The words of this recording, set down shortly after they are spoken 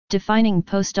Defining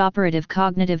postoperative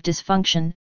cognitive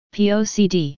dysfunction,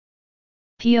 POCD.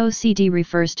 POCD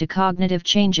refers to cognitive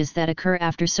changes that occur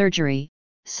after surgery,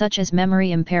 such as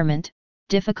memory impairment,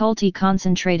 difficulty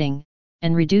concentrating,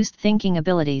 and reduced thinking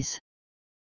abilities.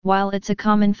 While it's a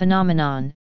common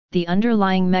phenomenon, the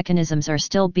underlying mechanisms are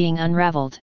still being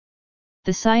unraveled.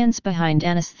 The science behind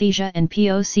anesthesia and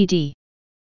POCD.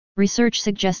 Research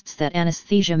suggests that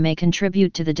anesthesia may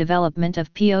contribute to the development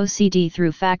of POCD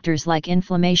through factors like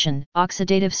inflammation,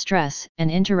 oxidative stress,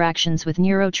 and interactions with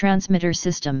neurotransmitter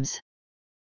systems.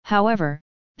 However,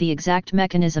 the exact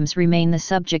mechanisms remain the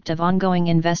subject of ongoing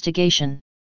investigation.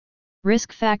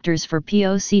 Risk factors for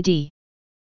POCD.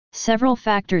 Several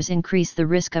factors increase the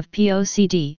risk of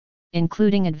POCD,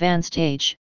 including advanced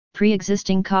age,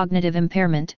 pre-existing cognitive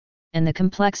impairment, and the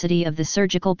complexity of the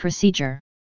surgical procedure.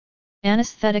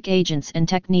 Anesthetic agents and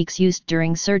techniques used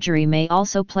during surgery may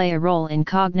also play a role in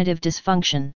cognitive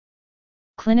dysfunction.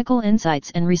 Clinical insights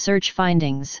and research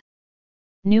findings.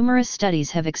 Numerous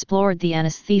studies have explored the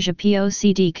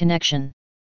anesthesia-POCD connection.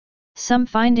 Some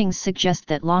findings suggest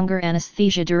that longer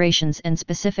anesthesia durations and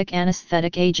specific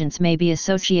anesthetic agents may be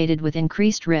associated with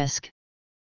increased risk.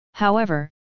 However,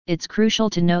 it's crucial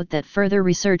to note that further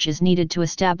research is needed to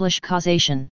establish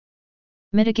causation.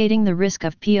 Mitigating the risk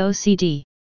of POCD.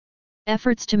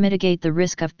 Efforts to mitigate the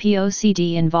risk of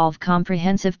POCD involve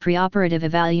comprehensive preoperative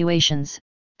evaluations,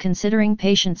 considering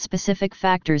patient-specific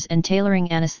factors and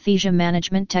tailoring anesthesia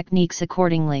management techniques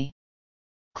accordingly.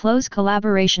 Close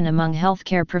collaboration among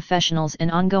healthcare professionals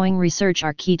and ongoing research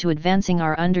are key to advancing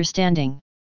our understanding.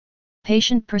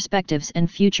 Patient perspectives and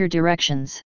future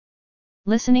directions.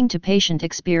 Listening to patient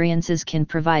experiences can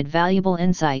provide valuable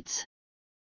insights.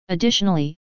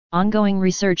 Additionally, ongoing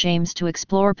research aims to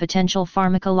explore potential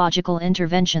pharmacological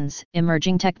interventions,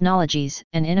 emerging technologies,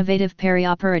 and innovative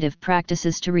perioperative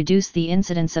practices to reduce the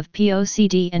incidence of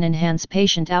POCD and enhance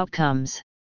patient outcomes.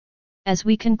 As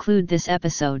we conclude this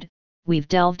episode, we've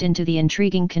delved into the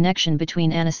intriguing connection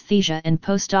between anesthesia and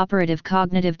postoperative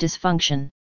cognitive dysfunction.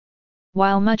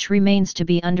 While much remains to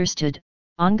be understood,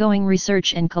 ongoing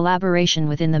research and collaboration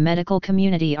within the medical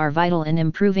community are vital in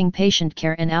improving patient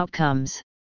care and outcomes.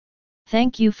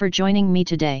 Thank you for joining me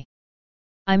today.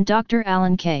 I'm Dr.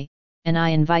 Alan Kaye, and I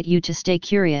invite you to stay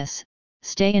curious,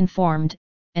 stay informed,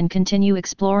 and continue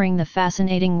exploring the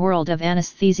fascinating world of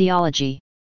anesthesiology.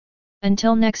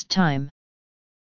 Until next time.